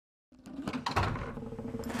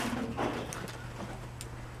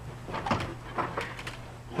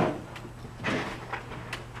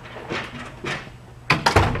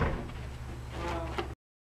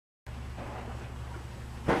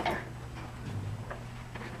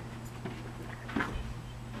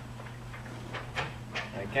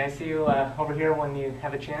Can I see you over here when you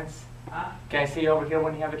have a chance? Huh? Can I see you over here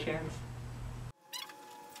when you have a chance?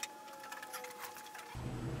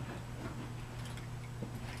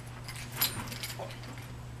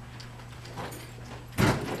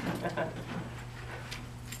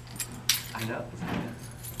 I know.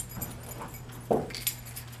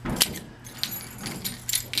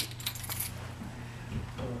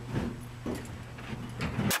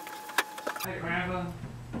 Hey, Grandpa.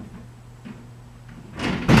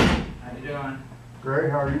 How you doing? Great,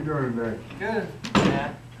 how are you doing today? Good.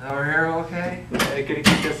 Yeah. Over here, okay? Could you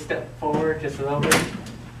just step forward just a little bit?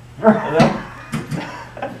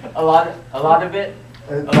 A lot of it?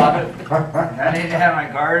 A lot of I need to have my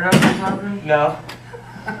guard up or something? No.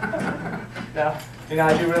 No. You know,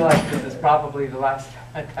 I do realize this is probably the last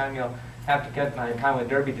time you'll have to cut my Pinewood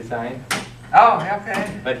Derby design. Oh,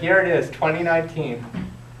 okay. But here it is, 2019.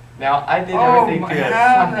 Now, I did Oh, everything to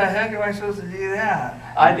how the heck am I supposed to do that?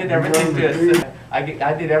 I did everything to I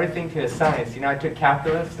did everything to a science. You know, I took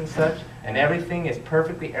calculus and such, and everything is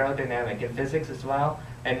perfectly aerodynamic in physics as well.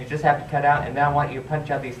 And you just have to cut out. And now I want you to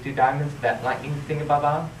punch out these two diamonds, that lightning thing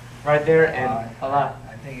above right there, and a lot.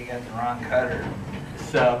 I think you got the wrong cutter.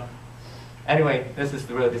 So, anyway, this is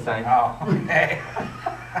the real design. Oh, okay.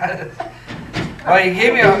 Well, you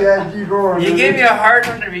gave me a hard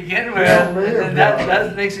one to begin with, and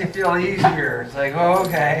that makes me feel easier. It's like, oh,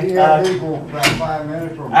 okay. About 5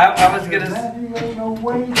 minutes. I was gonna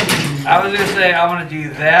say I'm gonna do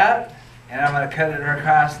that, and I'm gonna cut it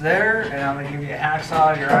across there, and I'm gonna give you a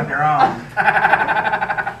hacksaw. You're on your own.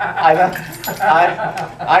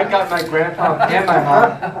 I got my grandpa and my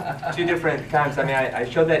mom 2 different times. I mean, I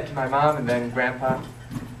showed that to my mom and then grandpa,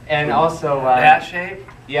 and also that shape.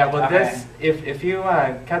 Yeah, well, Okay. this, if you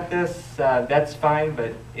cut this, that's fine,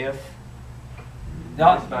 but if,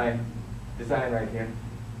 No. that's my design right here.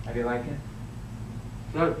 How do you like it?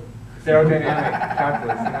 Look, it's aerodynamic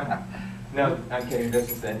calculus, you know? No, I'm kidding, this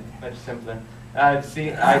is much simpler.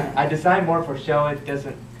 See, I designed more for show, it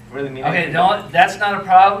doesn't really mean Okay, anything. no, that's not a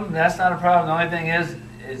problem. That's not a problem. The only thing is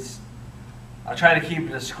I'll try to keep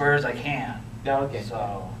it as square as I can. No, okay.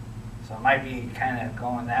 So it might be kind of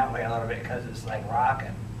going that way a little bit because it's like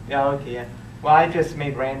rocking. Yeah, okay, yeah. Well, I just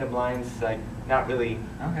made random lines, like, not really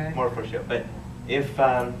Okay. more for show, but if,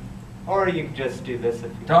 or you can just do this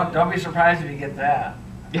if you Don't be surprised if you get that.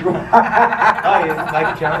 Oh, you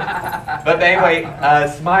like a challenge? But anyway,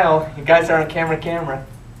 smile. You guys are on camera.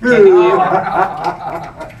 Smile,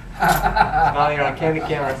 you're on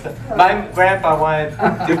camera. So my grandpa wanted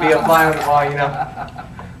to be a fly on the wall, you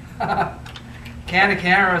know. Candid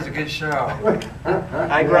Camera was a good show.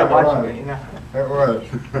 I grew up watching it, you know. It was.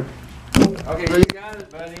 Okay, you got it,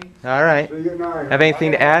 buddy. All right. See you at night. Have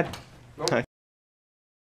anything to add?